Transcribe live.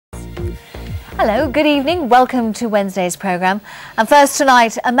Hello, good evening. Welcome to Wednesday's programme. And first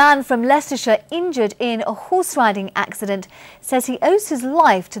tonight, a man from Leicestershire injured in a horse riding accident says he owes his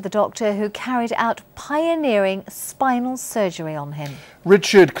life to the doctor who carried out pioneering spinal surgery on him.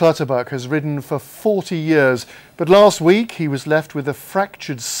 Richard Clutterbuck has ridden for 40 years, but last week he was left with a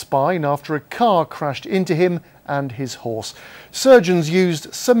fractured spine after a car crashed into him and his horse. Surgeons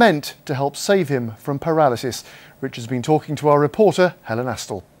used cement to help save him from paralysis. Richard's been talking to our reporter, Helen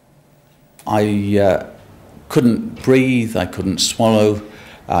Astle. I couldn't breathe, I couldn't swallow.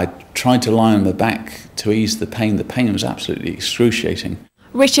 I tried to lie on my back to ease the pain. The pain was absolutely excruciating.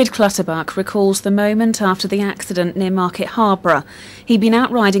 Richard Clutterbuck recalls the moment after the accident near Market Harborough. He'd been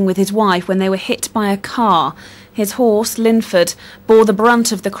out riding with his wife when they were hit by a car. His horse, Linford, bore the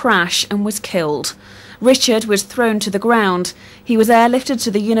brunt of the crash and was killed. Richard was thrown to the ground. He was airlifted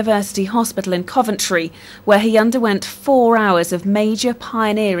to the University Hospital in Coventry, where he underwent 4 hours of major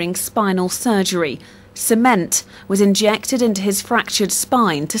pioneering spinal surgery. Cement was injected into his fractured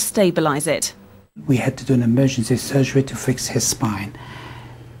spine to stabilise it. We had to do an emergency surgery to fix his spine.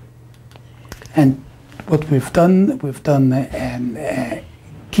 And what we've done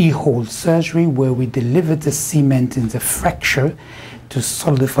keyhole surgery where we delivered the cement in the fracture to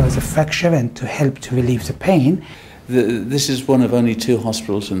solidify the fracture and to help to relieve the pain. This is one of only 2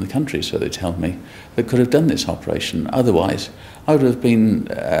 hospitals in the country, so they tell me, that could have done this operation. Otherwise, I would have been,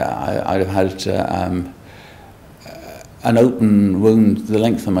 I'd have had an open wound the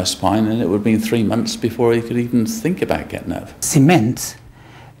length of my spine, and it would have been 3 months before he could even think about getting up. Cement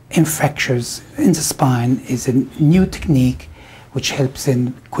in fractures in the spine is a new technique which helps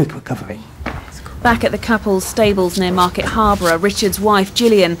in quick recovery. Back at the couple's stables near Market Harborough, Richard's wife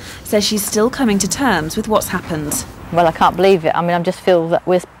Gillian says she's still coming to terms with what's happened. Well, I can't believe it. I mean, I just feel that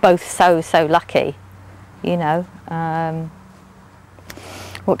we're both so lucky, you know.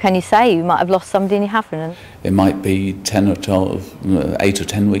 What can you say? You might have lost somebody and you haven't. It might be 10 or 12, 8 or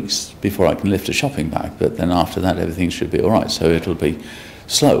 10 weeks before I can lift a shopping bag, but then after that everything should be all right, so it'll be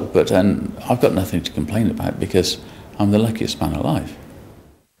slow. But I've got nothing to complain about because I'm the luckiest man alive.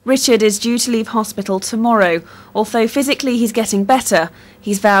 Richard is due to leave hospital tomorrow. Although physically he's getting better,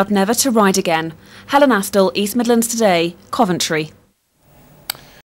 he's vowed never to ride again. Helen Astle, East Midlands Today, Coventry.